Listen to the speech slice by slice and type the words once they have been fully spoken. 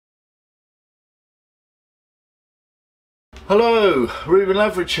Hello, Ruben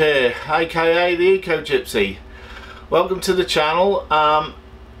Leverage here, aka the Eco Gypsy. Welcome to the channel.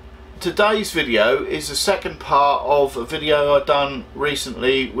 Today's video is the second part of a video I've done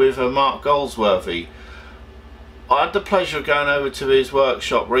recently with Mark Goldsworthy. I had the pleasure of going over to his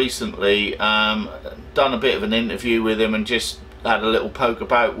workshop recently, done a bit of an interview with him and just had a little poke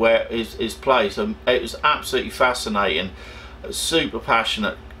about where his place, and it was absolutely fascinating. A super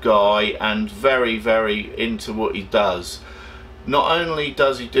passionate guy and very into what he does. Not only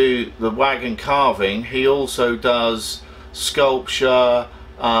does he do the wagon carving, he also does sculpture.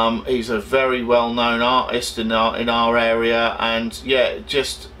 He's a very well-known artist in our area, and yeah,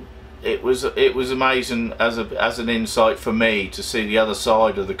 it was amazing as an insight for me to see the other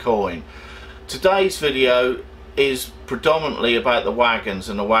side of the coin. Today's video is predominantly about the wagons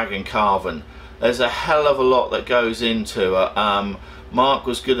and the wagon carving. There's a hell of a lot that goes into it. Mark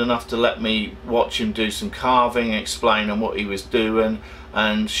was good enough to let me watch him do some carving, explaining what he was doing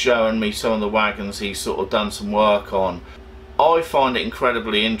and showing me some of the wagons he's sort of done some work on. I find it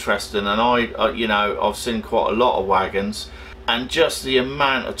incredibly interesting, and I've seen quite a lot of wagons, and just the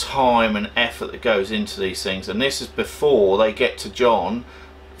amount of time and effort that goes into these things, and this is before they get to John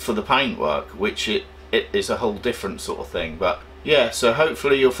for the paintwork, which it is a whole different sort of thing. But yeah, so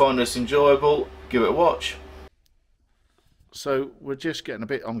hopefully you'll find this enjoyable. Give it a watch. So we're just getting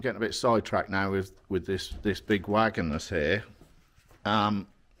I'm getting a bit sidetracked now with this big wagon that's here.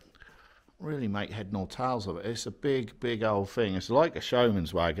 Really make head nor tails of it. It's a big old thing. It's like a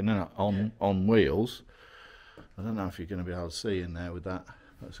showman's wagon, isn't it? On wheels. I don't know if you're going to be able to see in there with that.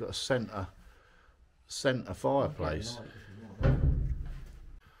 It's got a centre fireplace.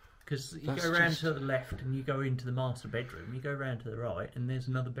 Because you go around to the left and you go into the master bedroom, you go around to the right and there's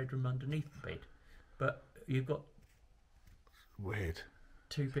another bedroom underneath the bed. But you've got weird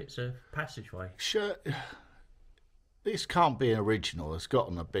 2 bits of passageway. Sure, this can't be original. It's got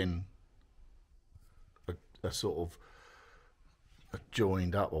to have been a sort of a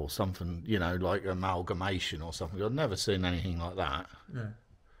joined up or something, you know, like amalgamation or something. I've never seen anything like that. No.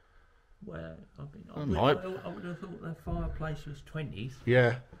 Well, I would have thought the fireplace was 20s.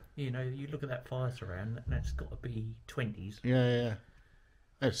 Yeah. You know, you look at that fire surround, that's got to be 20s. Yeah.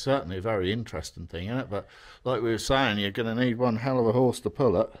 It's certainly a very interesting thing, isn't it? But like we were saying, you're going to need one hell of a horse to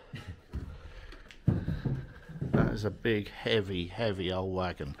pull it. That is a big, heavy old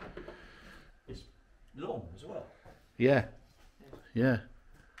wagon. It's long as well. Yeah.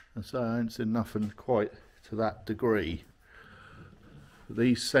 And so I ain't seen nothing quite to that degree.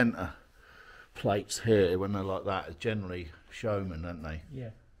 These centre plates here, when they're like that, are generally showmen, aren't they? Yeah.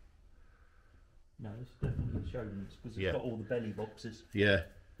 No, it's definitely showman's because it's got all the belly boxes. Yeah.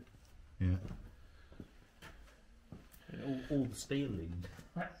 And all the steel in.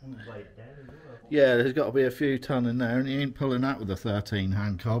 Weigh it down as well. Yeah, there's got to be a few ton in there, and you ain't pulling that with a 13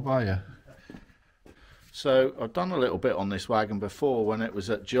 hand cob, are you? So I've done a little bit on this wagon before when it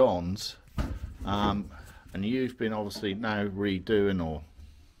was at John's, and you've been obviously now redoing or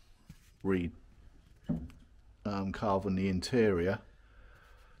carving the interior.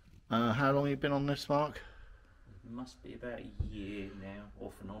 How long have you been on this, Mark? It must be about a year now,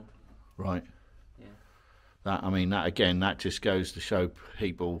 off and on. Right. Yeah. That, I mean, that again, that just goes to show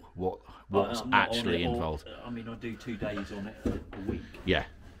people what's actually involved. I mean, I do 2 days on it a week. Yeah.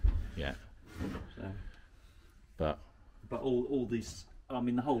 So. But all this, I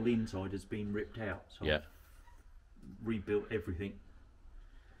mean, the whole inside has been ripped out. So I've rebuilt everything.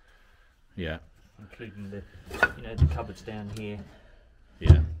 Yeah. Including the cupboards down here.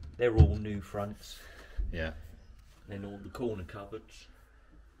 Yeah. They're all new fronts. Yeah. Then all the corner cupboards.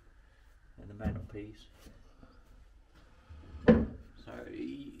 And the mantelpiece. So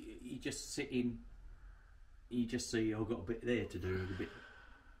you just sit in, you just see I've got a bit there to do,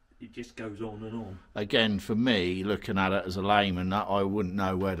 it just goes on and on. Again, for me, looking at it as a layman, I wouldn't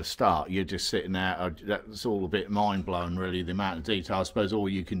know where to start. You're just sitting there, that's all a bit mind-blowing really, the amount of detail. I suppose all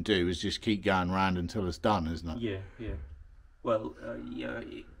you can do is just keep going around until it's done, isn't it? Yeah. Well,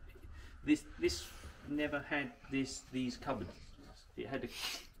 this never had these cupboards. It had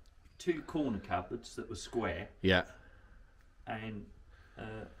 2 corner cupboards that were square. Yeah. And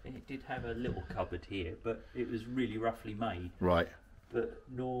it did have a little cupboard here, but it was really roughly made. Right. But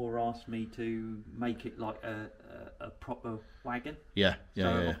Nor asked me to make it like a proper wagon. Yeah.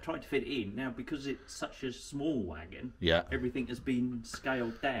 I've tried to fit it in. Now, because it's such a small wagon, everything has been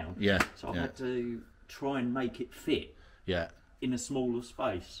scaled down. Yeah. So I've had to try and make it fit. Yeah. In a smaller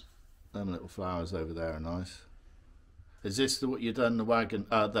space. Them little flowers over there are nice. Is this what you've done the wagon,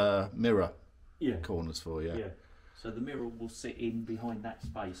 the mirror corners for? Yeah. So the mirror will sit in behind that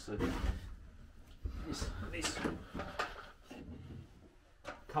space. So this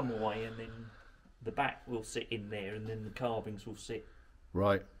come away, and then the back will sit in there, and then the carvings will sit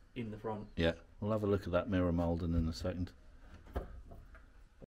right in the front. Yeah, we'll have a look at that mirror moulding in a second.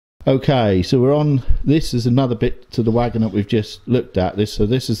 Okay, so we're on, this is another bit to the wagon that we've just looked at. So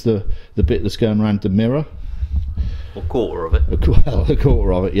this is the bit that's going around the mirror. Or quarter of it. Well, a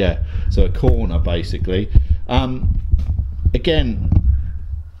quarter of it, yeah. So a corner, basically. Again,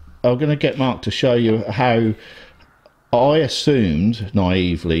 I'm going to get Mark to show you how I assumed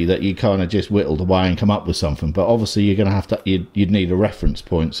naively that you kind of just whittled away and come up with something, but obviously you're going to have to, you'd need a reference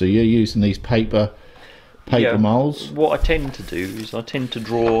point. So you're using these paper moulds. What I tend to do is I tend to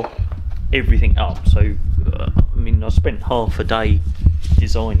draw everything up. So I mean, I spent half a day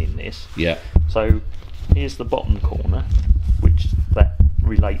designing this. Yeah. So here's the bottom corner, which that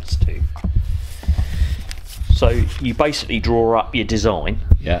relates to. So you basically draw up your design.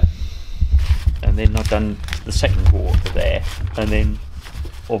 Yeah. And then I've done the second quarter there, and then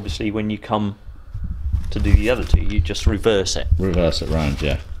obviously when you come to do the other two, you just reverse it. Reverse it round,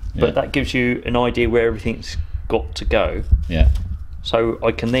 yeah. But that gives you an idea where everything's got to go. Yeah. So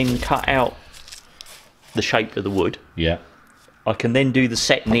I can then cut out the shape of the wood. Yeah. I can then do the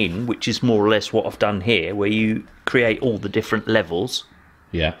setting in, which is more or less what I've done here, where you create all the different levels.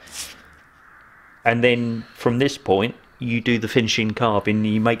 Yeah. And then from this point, you do the finishing carving,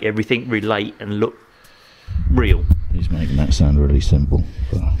 you make everything relate and look real. He's making that sound really simple.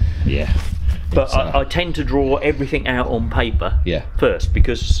 But yeah. But I tend to draw everything out on paper first,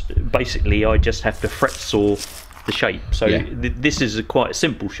 because basically I just have to fret saw the shape. So this is quite a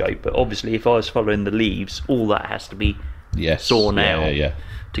simple shape, but obviously if I was following the leaves, all that has to be sawn out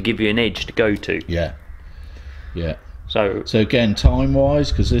to give you an edge to go to. Yeah. Yeah. So again,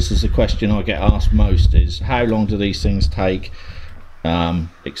 time-wise, because this is the question I get asked most, is how long do these things take,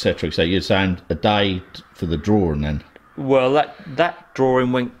 etc. So you're saying a day for the drawing then? Well, that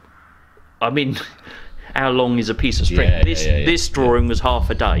drawing went. I mean, how long is a piece of string? This drawing was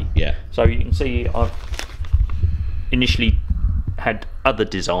half a day. Yeah. So you can see I've initially had other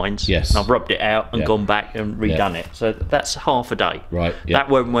designs. Yes. And I've rubbed it out and gone back and redone it. So that's half a day. Right. Yeah. That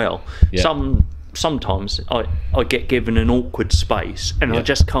went well. Yeah. Sometimes I get given an awkward space and I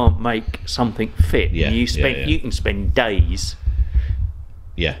just can't make something fit. Yeah. And you can spend days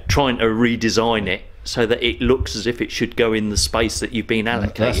trying to redesign it so that it looks as if it should go in the space that you've been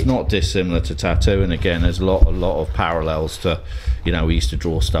allocated. That's not dissimilar to tattooing. Again, there's a lot of parallels to, you know, we used to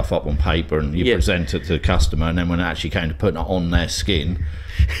draw stuff up on paper and you present it to the customer, and then when it actually came to putting it on their skin,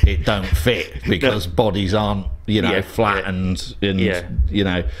 it don't fit because bodies aren't, you know, flat and you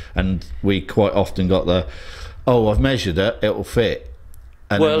know, and we quite often got the, oh, I've measured it, it'll fit.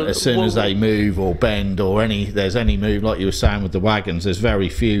 And then as soon as they move or bend or there's any move, like you were saying with the wagons, there's very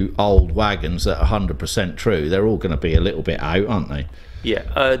few old wagons that are 100% true. They're all going to be a little bit out, aren't they? Yeah,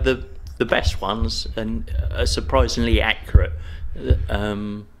 the best ones and are surprisingly accurate.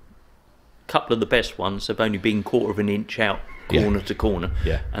 Couple of the best ones have only been quarter of an inch out, corner to corner,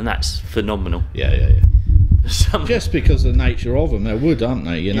 and that's phenomenal. Just because of the nature of them, they're wood, aren't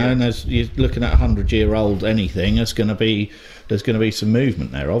they? You know, and you're looking at 100-year-old anything, there's going to be some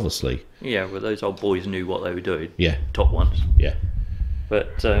movement there, obviously. Yeah, well, those old boys knew what they were doing. Yeah, top ones. Yeah,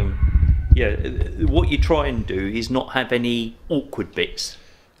 but what you try and do is not have any awkward bits.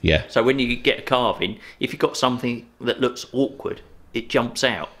 Yeah. So when you get a carving, if you've got something that looks awkward, it jumps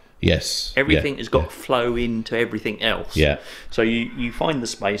out. Yes. Everything has got to flow into everything else. Yeah. So you find the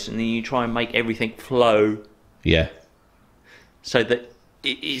space and then you try and make everything flow. Yeah. So that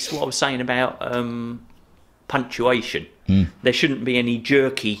it's what I was saying about punctuation. There shouldn't be any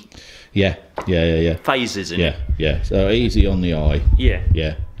jerky phases in it. Yeah. So easy on the eye.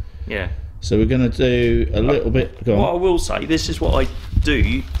 Yeah. So we're going to do a little bit. Go on. What I will say, this is what I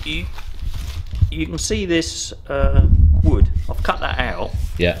do. You can see this wood. I've cut that out.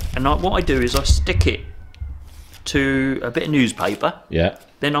 Yeah. And what I do is I stick it to a bit of newspaper. Yeah.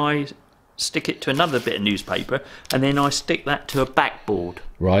 Then I stick it to another bit of newspaper, and then I stick that to a backboard.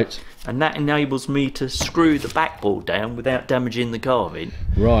 Right. And that enables me to screw the backboard down without damaging the carving.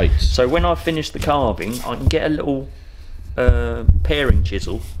 Right. So when I finish the carving, I can get a little paring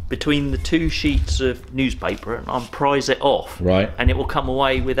chisel between the two sheets of newspaper and I'll prise it off. Right. And it will come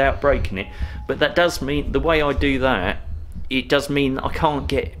away without breaking it. But that does mean, the way I do that, it does mean I can't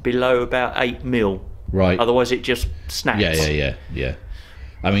get below about 8mm. Right. Otherwise it just snaps. Yeah.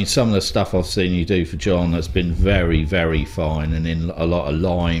 I mean, some of the stuff I've seen you do for John that's been very, very fine, and in a lot of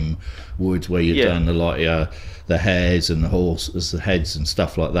lime woods where you've done the hairs and the horses, the heads and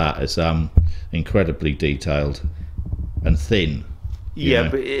stuff like that. It's incredibly detailed and thin. Yeah,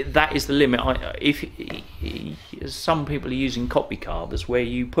 but that is the limit. If some people are using copy carvers where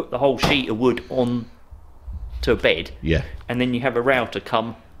you put the whole sheet of wood on to a bed, and then you have a router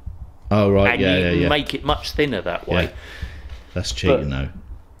come. Oh right, and you make it much thinner that way. Yeah. That's cheating though.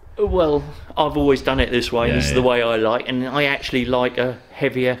 Well, I've always done it this way. This is the way I like, and I actually like a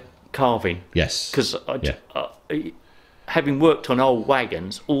heavier carving. Yes. Because having worked on old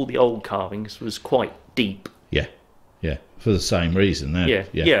wagons, all the old carvings was quite deep. Yeah. Yeah. For the same reason. Yeah.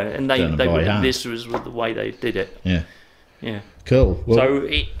 And this was the way they did it. Yeah. Yeah. Cool. Well, so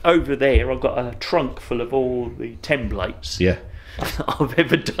over there, I've got a trunk full of all the templates. Yeah. I've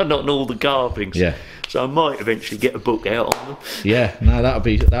ever done on all the carvings. Yeah. So I might eventually get a book out on them. Yeah. No,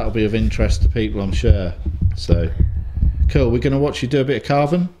 that'll be of interest to people, I'm sure. So cool. We're going to watch you do a bit of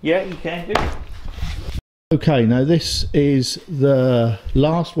carving. Yeah, you can do. Okay. Now this is the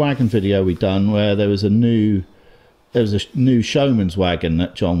last wagon video we done where there was a new showman's wagon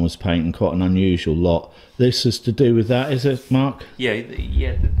that John was painting, quite an unusual lot. This is to do with that, is it, Mark?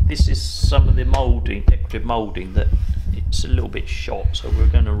 Yeah. This is some of the moulding, decorative moulding that it's a little bit shot, so we're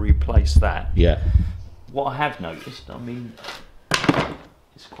going to replace that. Yeah. What I have noticed, I mean,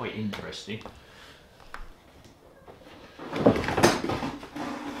 it's quite interesting.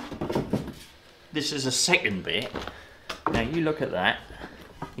 This is a second bit. Now you look at that.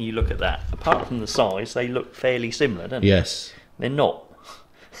 You look at that. Apart from the size, they look fairly similar, don't they? Yes. They're not.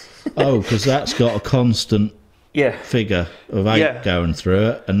 Oh, because that's got a constant figure of 8 going through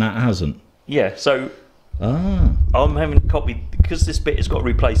it, and that hasn't. Yeah, so I'm having to copy, because this bit has got to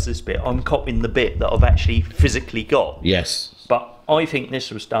replace this bit, I'm copying the bit that I've actually physically got. Yes. But I think this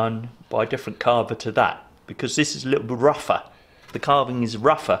was done by a different carver to that, because this is a little bit rougher. The carving is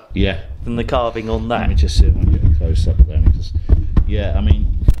rougher than the carving on that. Let me just see if I can get a close up then. Because, yeah, I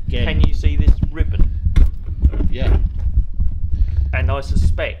mean... Again, can you see this ribbon? Yeah. And I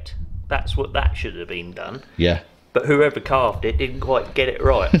suspect that's what that should have been done. Yeah. But whoever carved it didn't quite get it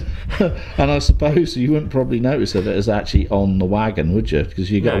right. And I suppose you wouldn't probably notice that it was actually on the wagon, would you? Because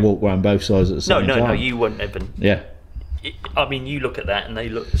you've got to walk around both sides at the same time. No, you wouldn't even. Yeah. I mean, you look at that and they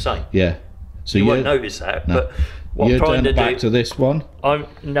look the same. Yeah. So you won't notice that, but what I'm trying to do... back to this one? I'm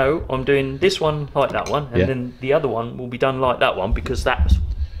doing this one like that one, and then the other one will be done like that one, because that's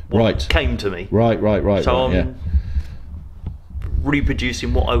what came to me. Right. So I'm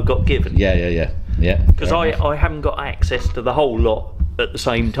reproducing what I got given. Yeah. Because I haven't got access to the whole lot at the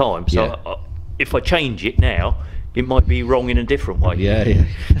same time. So if I change it now, it might be wrong in a different way. Yeah.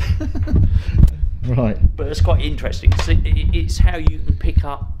 Right. But it's quite interesting. It's how you can pick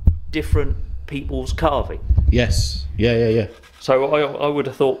up different people's carving. Yes. Yeah. So I would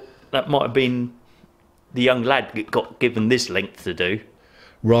have thought that might have been the young lad that got given this length to do.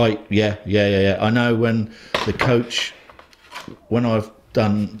 Right. Yeah. I know when the coach, when I've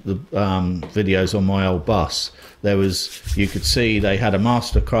done the videos on my old bus, you could see they had a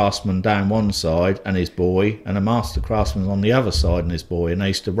master craftsman down one side and his boy, and a master craftsman on the other side and his boy, and they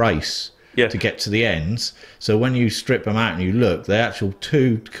used to race to get to the ends. So when you strip them out and you look, they're actual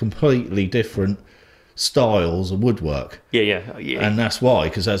two completely different styles of woodwork. Yeah. And that's why,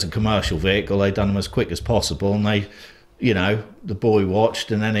 because as a commercial vehicle, they done them as quick as possible, and they, the boy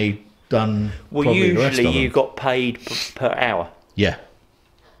watched, and then he done. Well, usually you got paid per hour. Yeah.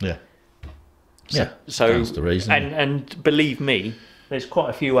 So that's the reason. And believe me, there's quite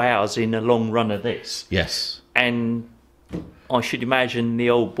a few hours in a long run of this. Yes. And I should imagine the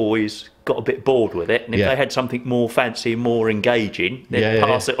old boys got a bit bored with it, and if they had something more fancy and more engaging, they'd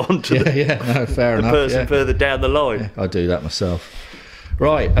pass it on to the person further down the line. Yeah, I do that myself.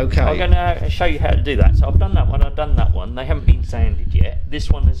 Right, okay. I'm going to show you how to do that. So I've done that one, They haven't been sanded yet. This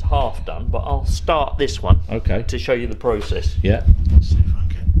one is half done, but I'll start this one to show you the process. Yeah. Let's see if I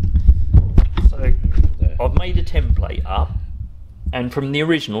can. So I've made a template up, and from the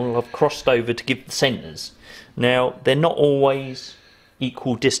original I've crossed over to give the centres. Now, they're not always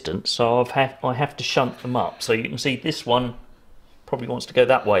equal distance, so I have to shunt them up. So you can see this one probably wants to go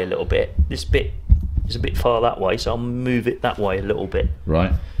that way a little bit. This bit is a bit far that way, so I'll move it that way a little bit.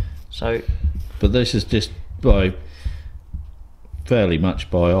 Right. So, but this is just fairly much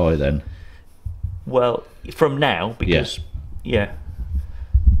by eye then. Well, from now, because the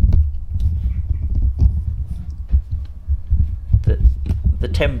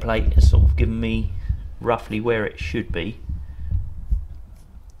template has sort of given me roughly where it should be.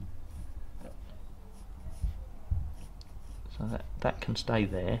 So that can stay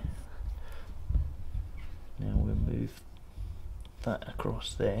there. Now we'll move that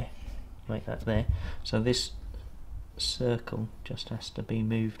across there, make that there. So this circle just has to be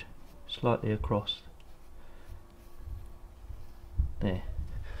moved slightly across. there.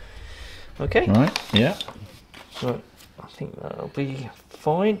 Okay. Right. Yeah. So I think that'll be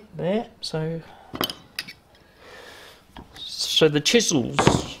fine there. So the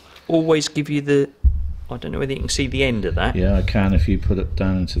chisels always give you the. I don't know whether you can see the end of that. Yeah, I can if you put it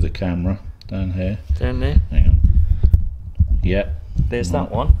down into the camera down here. Down there. Hang on. Yeah. There's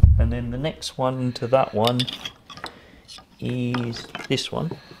that one, and then the next one to that one is this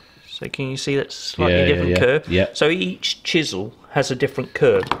one. So can you see that's slightly different curve? Yeah. So each chisel has a different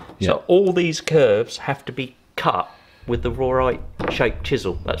curve. Yeah. So all these curves have to be cut with the right shaped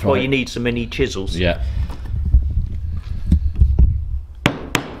chisel. That's why you need so many chisels. Yeah.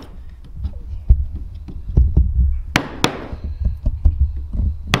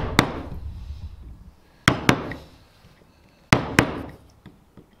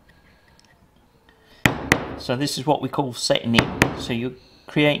 So this is what we call setting in. So you're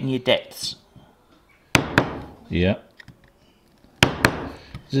creating your depths. Yeah.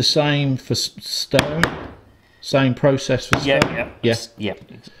 It's the same for stone? Same process for stone? Yeah.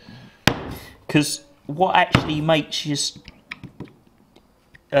 Because what actually makes your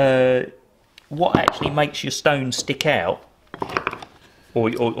stone stick out, or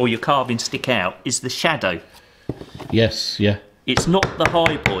your carving stick out, is the shadow. Yes, yeah. It's not the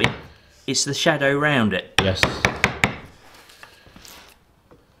high point, it's the shadow round it. Yes.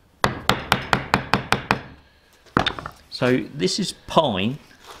 So this is pine,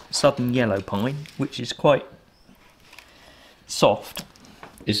 southern yellow pine, which is quite soft.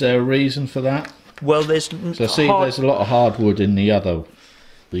 Is there a reason for that? Well, there's there's a lot of hardwood in the other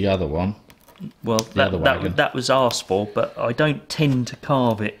one. Well, that was asked for, but I don't tend to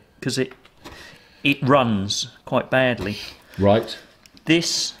carve it because it runs quite badly. Right.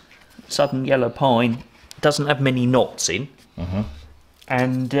 This southern yellow pine doesn't have many knots in,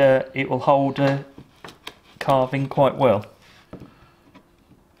 and it will hold carving quite well.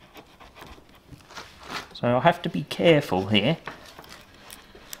 So I have to be careful here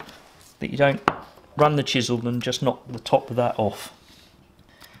that you don't run the chisel and just knock the top of that off.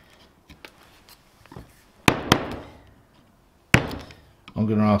 I'm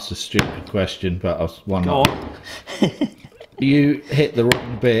going to ask a stupid question, but one. Go on. You hit the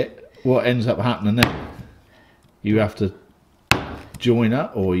wrong bit, what ends up happening then? You have to join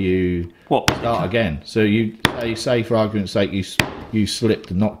up, or you start again. So you say for argument's sake, you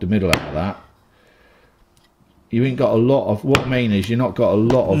slipped and knocked the middle out of that. You ain't got a lot of. What I mean is, you're not got a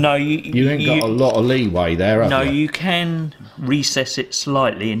lot of. No, you ain't got a lot of leeway there. No, you can recess it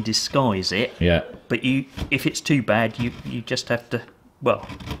slightly and disguise it. Yeah. But if it's too bad, you just have to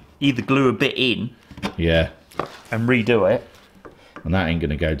either glue a bit in. Yeah. And redo it. And that ain't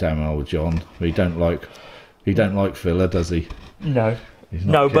gonna go down well with John. He don't like filler, does he? No.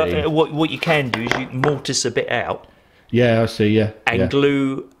 No, keen. But what you can do is you can mortise a bit out. Yeah, I see. Yeah. And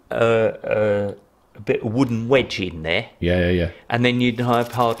glue a bit of wooden wedge in there. Yeah. And then you'd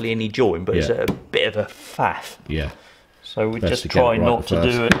have hardly any join, but it's a bit of a faff. Yeah. So we just try not to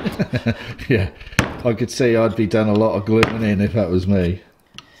do it. Yeah. I could see I'd be done a lot of gluing in if that was me.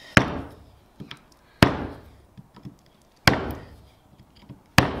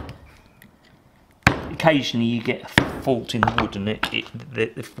 Occasionally you get a fault in the wood,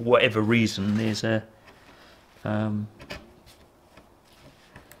 and for whatever reason there's a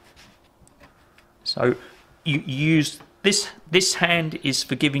so you use this hand is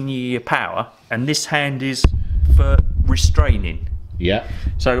for giving you your power, and this hand is for restraining. Yeah.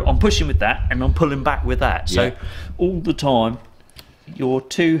 So I'm pushing with that and I'm pulling back with that. So all the time your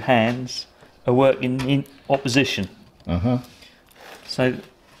two hands are working in opposition. So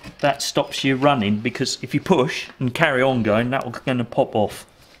that stops you running, because if you push and carry on going, that's going to pop off.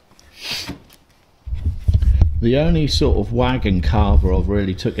 The only sort of wagon carver I've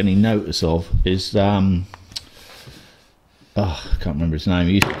really took any notice of is I can't remember his name.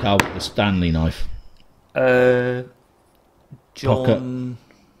 He used to carve with a Stanley knife. John Pocket.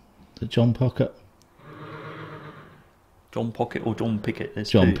 The John Pocket. John Pocket or John Pickett?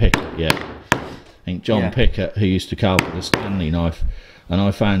 John Pickett, yeah. I think John Pickett, who used to carve with a Stanley knife, and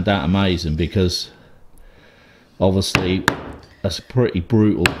I found that amazing because obviously that's a pretty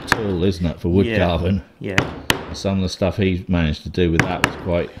brutal tool, isn't it, for wood carving? Yeah. And some of the stuff he's managed to do with that was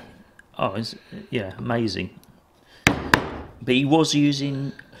quite. Oh, it's amazing. But he was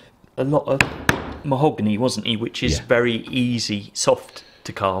using a lot of mahogany, wasn't he? Which is very easy, soft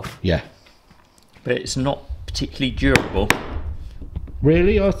to carve. Yeah. But it's not particularly durable.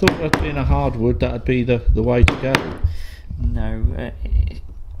 Really? I thought that being a hardwood, that'd be the way to go. No,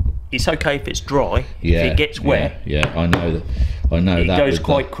 it's okay if it's dry. If it gets wet, I know that. It goes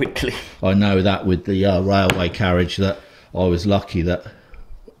quite quickly. I know that with the railway carriage, that I was lucky that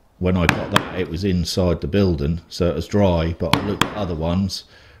when I got that, it was inside the building, so it was dry. But I looked at other ones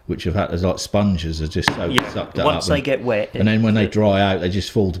which have had like sponges, are just so sucked up. Once they get wet, and then when they dry out, they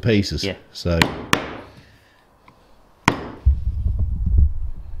just fall to pieces. Yeah. So.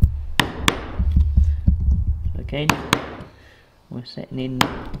 Again, we're setting in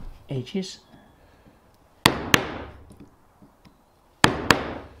edges.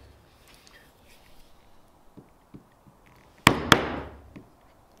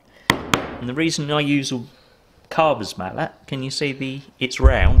 And the reason I use a carver's mallet, can you see it's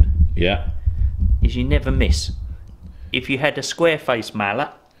round? Yeah. Is you never miss. If you had a square face mallet,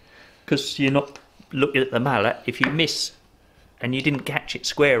 because you're not looking at the mallet, if you miss and you didn't catch it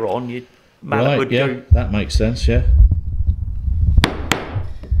square on, your mallet would go... That makes sense, yeah.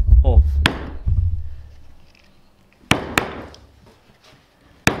 Off.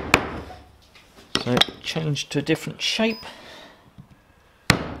 So change to a different shape.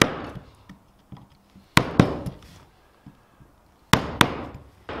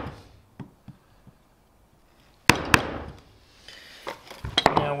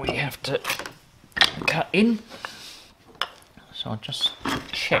 Now we have to cut in. So I'll just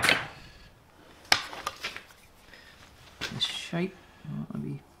check this shape.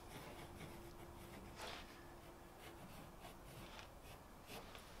 Maybe.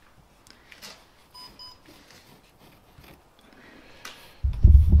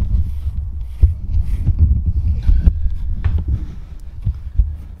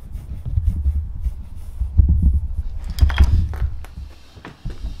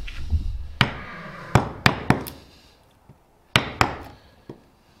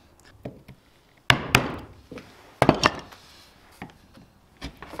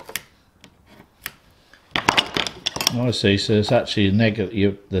 I see. So it's actually a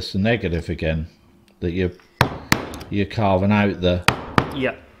negative. There's a negative again, that you're carving out the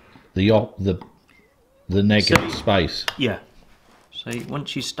the negative space. Yeah. So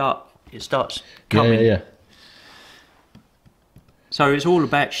once you start, it starts coming. Yeah. So it's all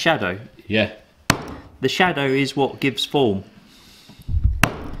about shadow. Yeah. The shadow is what gives form.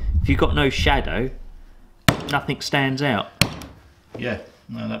 If you've got no shadow, nothing stands out. Yeah.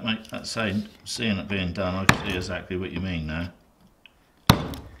 No, that makes that seeing it being done, I can see exactly what you mean now.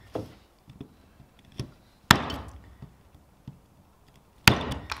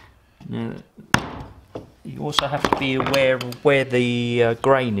 Now, you also have to be aware of where the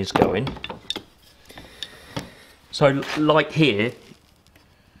grain is going. So, like here,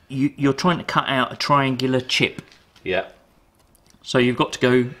 you're trying to cut out a triangular chip. Yeah. So you've got to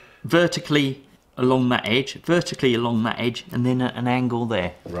go vertically along that edge, and then at an angle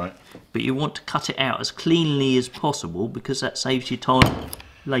there. Right. But you want to cut it out as cleanly as possible because that saves you time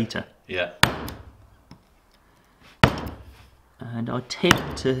later. Yeah. And I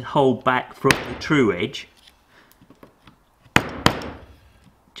tend to hold back from the true edge,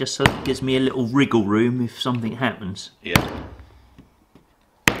 just so it gives me a little wriggle room if something happens. Yeah.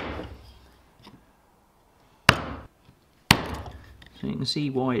 So you can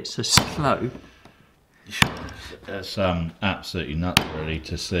see why it's so slow. It's absolutely nuts, really,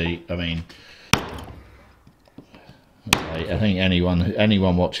 to see. I mean, I think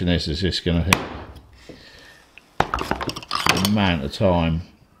anyone watching this is just going to think the amount of time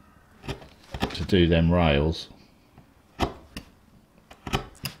to do them rails.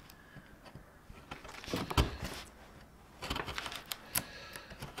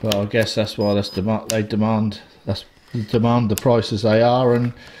 But I guess that's why they demand the prices they are,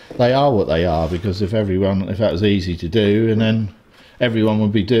 and they are what they are, because if that was easy to do, and then everyone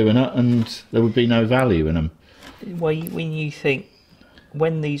would be doing it and there would be no value in them. Well, when you think,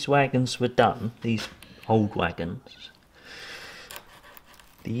 when these wagons were done, these old wagons,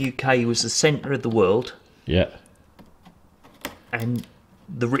 the UK was the centre of the world. Yeah. And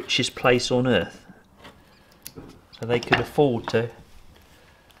the richest place on earth. So they could afford to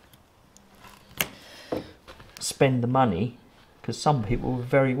spend the money, because some people were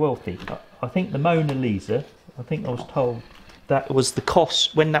very wealthy. I think the Mona Lisa, I think I was told that was the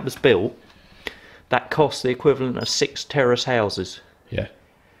cost, when that was built, that cost the equivalent of 6 terrace houses. Yeah.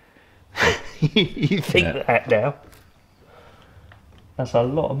 You think that now? That's a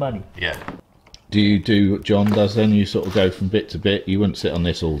lot of money. Yeah. Do you do what John does then? You sort of go from bit to bit? You wouldn't sit on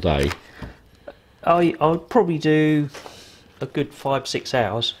this all day? I'd probably do a good 5-6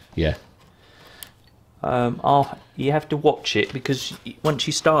 hours. Yeah. You have to watch it, because once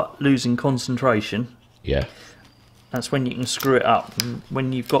you start losing concentration, yeah, that's when you can screw it up. And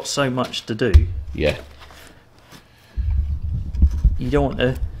when you've got so much to do, yeah, you don't want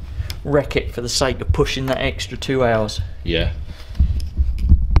to wreck it for the sake of pushing that extra 2 hours. Yeah.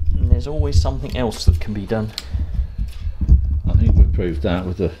 And there's always something else that can be done. I think we've proved that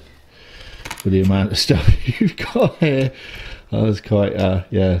with the amount of stuff you've got here. That was quite,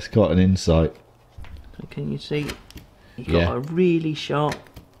 yeah, it's quite an insight. So can you see, you've got a really sharp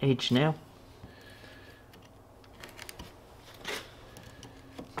edge now.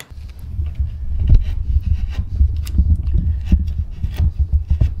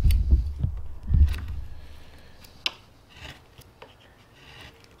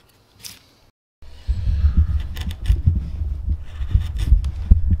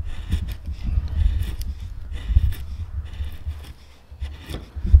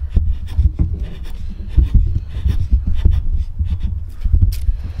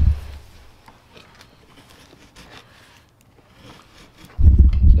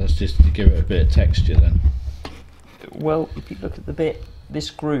 Just to give it a bit of texture then. Well, if you look at the bit, this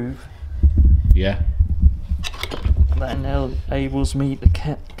groove, yeah, that enables me to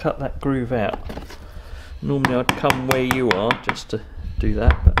cut that groove out. Normally I'd come where you are just to do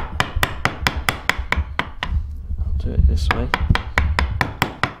that, but I'll do it this way.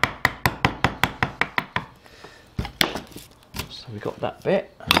 So we got that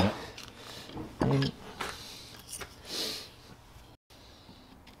bit. Yeah. Then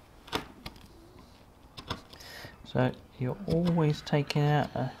so you're always taking out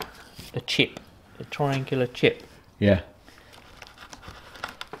a chip, a triangular chip. Yeah.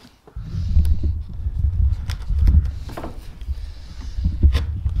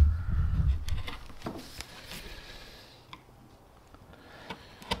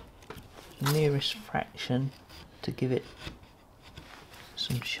 Nearest fraction to give it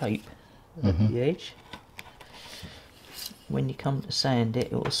some shape at the edge. When you come to sand it,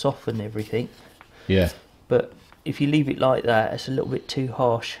 it will soften everything. Yeah. But if you leave it like that, it's a little bit too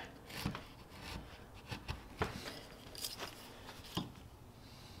harsh.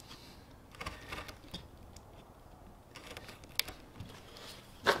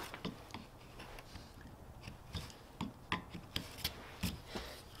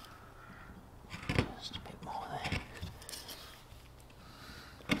 Just a bit more there.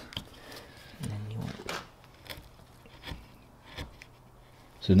 And then you want...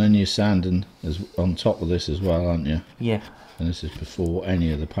 So then you're sanding on top of this as well, aren't you? Yeah. And this is before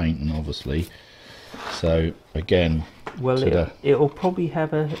any of the painting, obviously. So again, well, it'll probably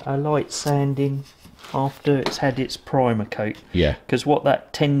have a light sanding after it's had its primer coat. Yeah. Because what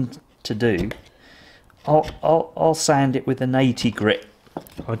that tends to do, I'll sand it with an 80 grit.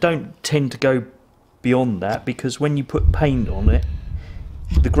 I don't tend to go beyond that because when you put paint on it,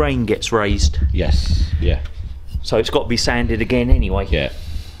 the grain gets raised. Yes. Yeah. So it's got to be sanded again anyway. Yeah.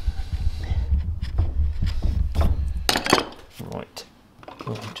 Right.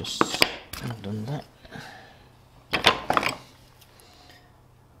 Well, I've just done that.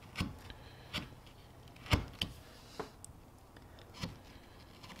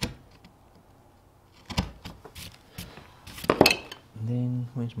 And then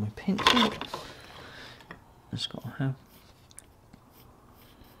where's my pencil? It's got to have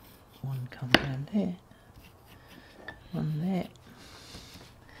one come down there, one there,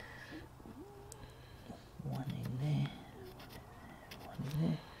 one in there, one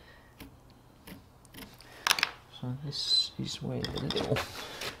there. So this is where the little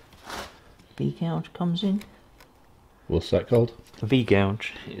V-gouge comes in. What's that called? A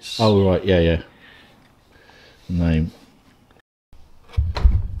V-gouge is... Oh right, yeah, yeah. Name.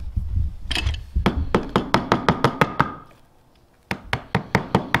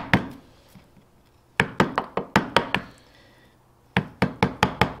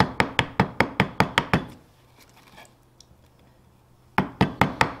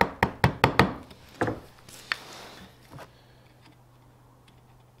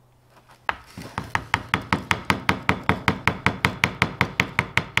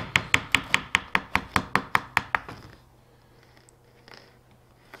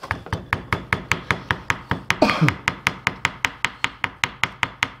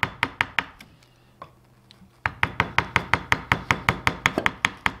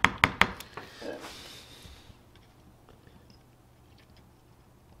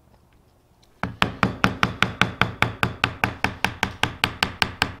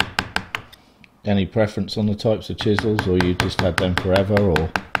 Any preference on the types of chisels, or you just had them forever, or?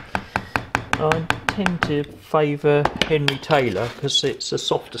 I tend to favour Henry Taylor because it's a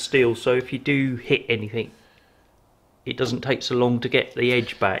softer steel, so if you do hit anything, it doesn't take so long to get the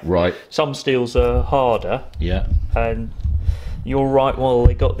edge back. Right. Some steels are harder. Yeah. And you're right while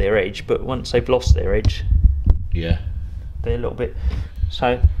they got their edge, but once they've lost their edge, yeah, they're a little bit.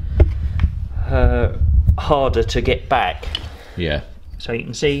 So harder to get back. Yeah. So you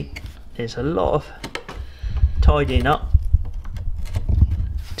can see there's a lot of tidying up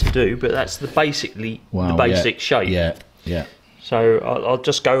to do, but that's the basically the basic shape. Yeah, yeah. So I'll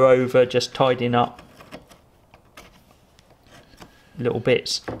just go over just tidying up little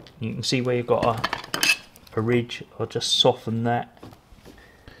bits. You can see where you've got a ridge. I'll just soften that.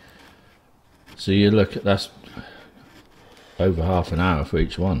 So you look at, that's over half an hour for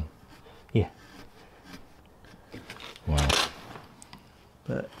each one. Yeah. Wow.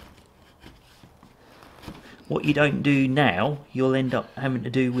 But what you don't do now, you'll end up having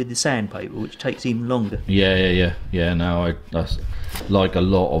to do with the sandpaper, which takes even longer. Yeah. No, that's like a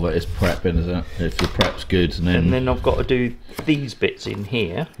lot of it is prepping, isn't it? If the prep's good, and then I've got to do these bits in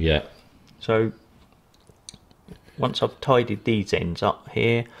here. Yeah. So once I've tidied these ends up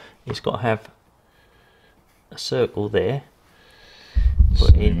here, it's got to have a circle there.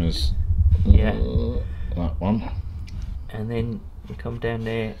 Same as that one. And then you come down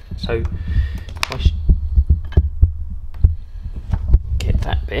there. So I get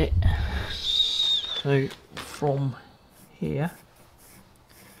that bit. So from here,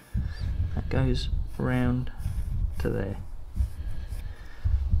 that goes round to there.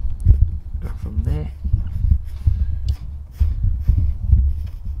 Go from there.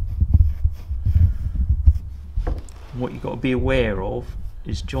 What you've got to be aware of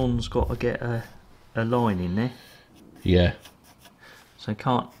is John's got to get a line in there. Yeah. So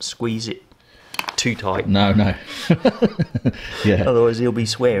can't squeeze it too tight. No. Yeah. Otherwise he'll be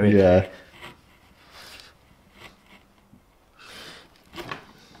swearing. Yeah.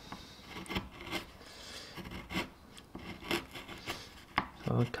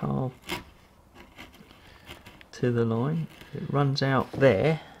 So I carve to the line. It runs out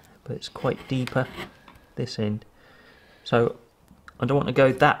there, but it's quite deeper this end. So I don't want to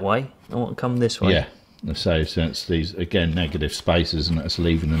go that way, I want to come this way. Yeah. So since these, again, negative spaces, and that's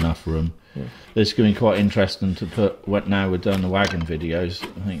leaving enough room. Yeah. It's going to be quite interesting to put, now we're done the wagon videos,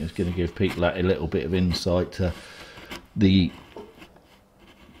 I think it's going to give people a little bit of insight to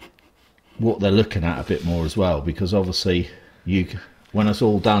what they're looking at a bit more as well, because obviously when it's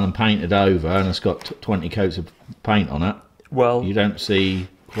all done and painted over and it's got 20 coats of paint on it, well, you don't see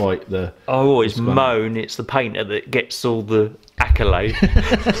quite the... I always moan it's the painter that gets all the accolade.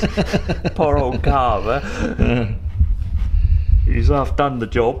 Poor old carver. He's half done the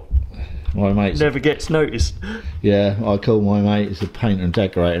job. My mate never gets noticed. Yeah, I call my mate, he's a painter and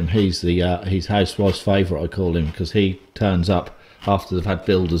decorator, and he's housewife's favourite, I call him, because he turns up after they've had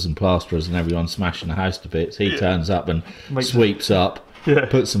builders and plasterers and everyone smashing the house to bits. He turns up and sweeps up,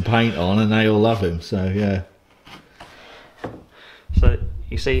 puts some paint on, and they all love him. So yeah. So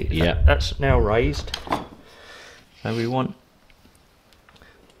you see, that's now raised. So we want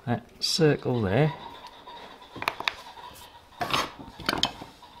that circle there.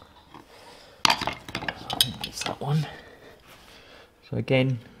 I think it's that one. So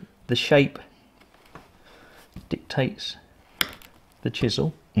again, the shape dictates the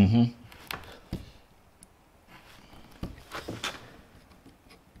chisel. Mm-hmm.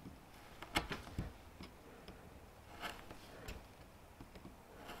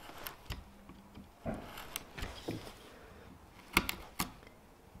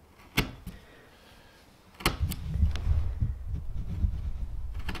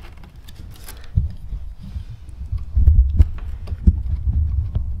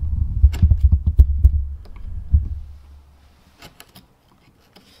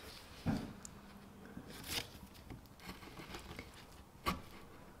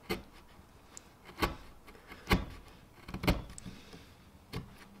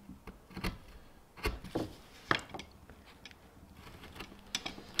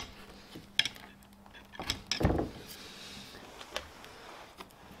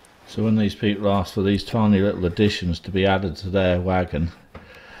 So when these people ask for these tiny little additions to be added to their wagon,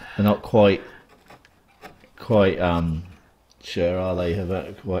 they're not quite sure, are they,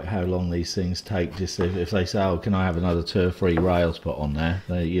 about quite how long these things take. Just if they say, oh, can I have another 2 or 3 rails put on there,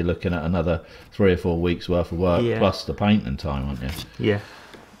 you're looking at another 3 or 4 weeks worth of work, plus the painting time, aren't you? Yeah.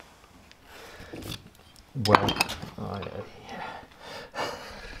 Well,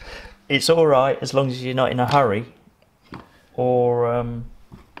 it's all right as long as you're not in a hurry or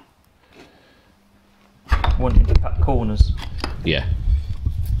wanting to cut corners. Yeah.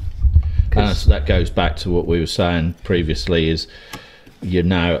 And so that goes back to what we were saying previously, is you're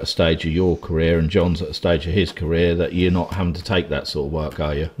now at a stage of your career, and John's at a stage of his career, that you're not having to take that sort of work,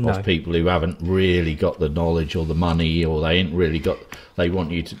 are you? No. Of people who haven't really got the knowledge or the money, or they ain't really got, they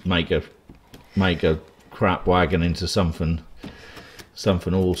want you to make a crap wagon into something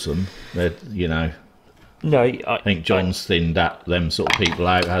something awesome, you know. No, I think John's thinned them sort of people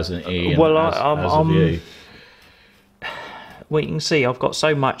out, hasn't he? Well, well, you can see I've got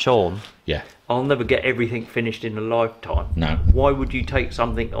so much on. Yeah. I'll never get everything finished in a lifetime. No. Why would you take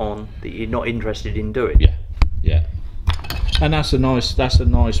something on that you're not interested in doing? Yeah, yeah. And that's a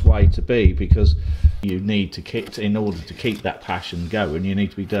nice way to be, because you need to in order to keep that passion going, you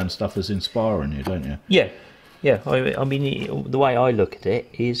need to be doing stuff that's inspiring you, don't you? Yeah, yeah. I mean, the way I look at it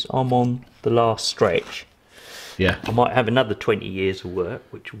is, I'm on the last stretch. Yeah. I might have another 20 years of work,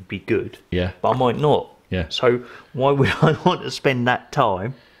 which would be good. Yeah. But I might not. Yeah. So why would I want to spend that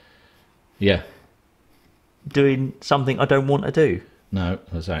time? Yeah. Doing something I don't want to do. No,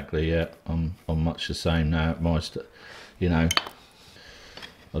 exactly. Yeah, I'm much the same now. You know,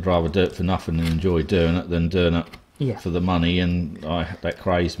 I'd rather do it for nothing and enjoy doing it than doing it for the money, and that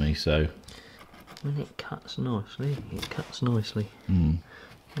craves me. So. When it cuts nicely, When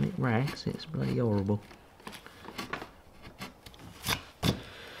it rags, it's bloody horrible.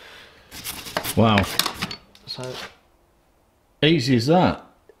 Wow. So easy as that.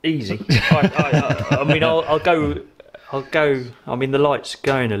 Easy. I mean, I'll go. I mean, the light's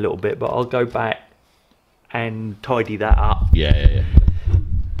going a little bit, but I'll go back and tidy that up. Yeah.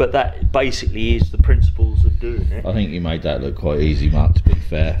 But that basically is the principles of doing it. I think you made that look quite easy, Mark, to be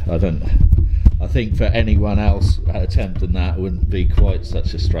fair. I think for anyone else attempting that wouldn't be quite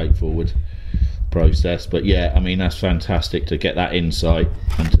such a straightforward process. But yeah, I mean, that's fantastic to get that insight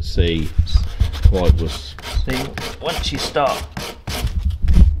and to see quite was. See, once you start,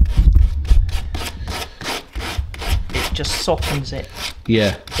 it just softens it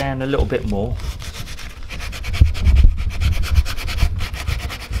down a little bit more.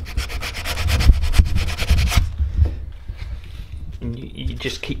 And you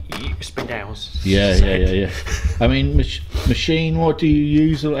just keep spin down. Yeah. I mean, machine. What do you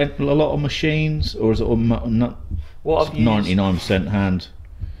use? A lot of machines, or is it all not? What I've used 99% hand.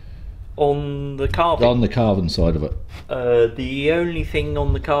 On the carving. On the carving side of it. The only thing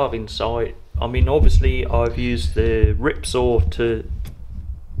on the carving side, I mean, obviously I've used the rip saw to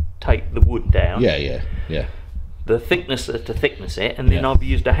take the wood down. Yeah. The thicknesser to thickness it, and then I've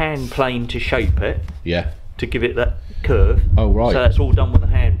used a hand plane to shape it. Yeah. To give it that curve. Oh right. So that's all done with a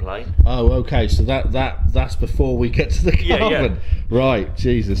hand plane. Oh okay. So that's before we get to the carving. Yeah. Right.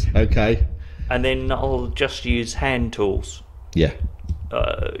 Jesus. Okay. And then I'll just use hand tools. Yeah.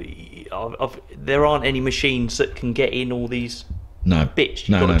 There aren't any machines that can get in all these bits.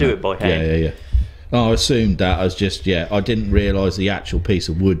 You've got to do it by hand. Yeah. Oh, I assumed that. I was just I didn't realise the actual piece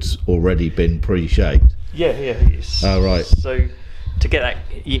of wood's already been pre-shaped. Yeah. Oh right. So to get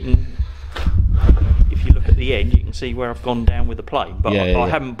that, you can, if you look at the end, you can see where I've gone down with the plane. But I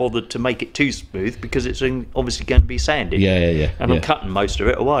haven't bothered to make it too smooth because it's obviously going to be sanded. Yeah. And I'm cutting most of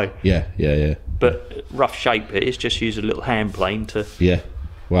it away. Yeah. But rough shape it is just use a little hand plane to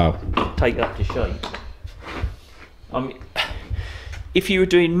wow, take that to shape. I mean, if you were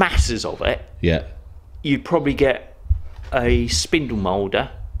doing masses of it, you'd probably get a spindle moulder.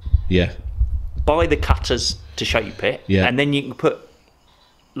 Buy the cutters to shape it, and then you can put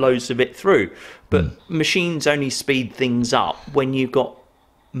loads of it through. But machines only speed things up when you've got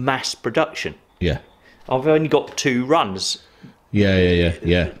mass production. I've only got 2 runs. Yeah.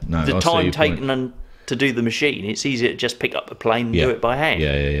 No, the time taken to do the machine, it's easier to just pick up the plane and do it by hand.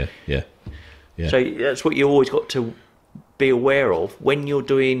 Yeah. So that's what you always got to be aware of when you're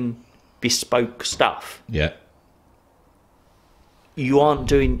doing bespoke stuff. You aren't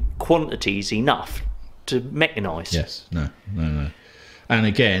doing quantities enough to mechanise. Yes, no. And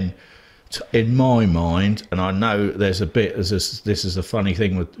again, in my mind, and I know there's a bit, this is a funny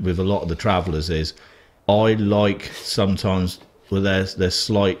thing with a lot of the travellers, is I like sometimes where there's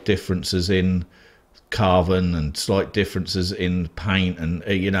slight differences in carving and slight differences in paint, and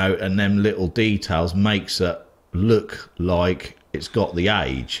and them little details makes it look like it's got the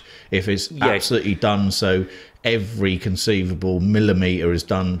age. If it's absolutely done so every conceivable millimetre is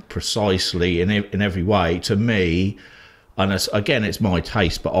done precisely in every way, to me, and it's my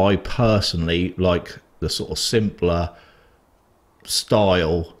taste, but I personally like the sort of simpler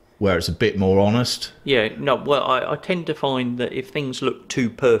style where it's a bit more honest. I tend to find that if things look too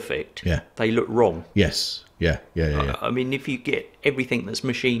perfect, they look wrong. Yes. Yeah. I mean, if you get everything that's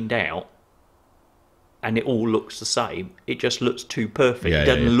machined out and it all looks the same, it just looks too perfect. It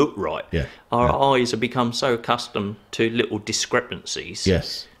doesn't look right. Our eyes have become so accustomed to little discrepancies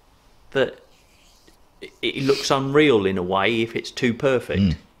that it looks unreal in a way if it's too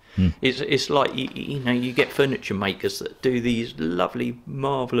perfect. It's like you get furniture makers that do these lovely,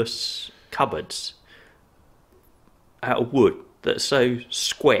 marvellous cupboards out of wood, that are so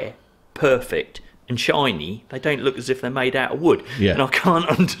square, perfect and shiny, they don't look as if they're made out of wood. Yeah. And I can't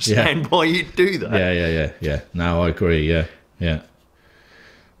understand why you'd do that. Yeah. No, I agree. Yeah.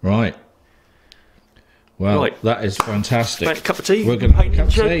 Right. Well, that is fantastic. Make a cup of tea. We're going to have a cup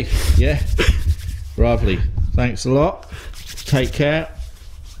of tea. Yeah. Lovely. Thanks a lot. Take care.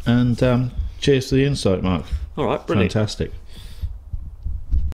 And cheers to the insight, Mark. All right, brilliant. Fantastic.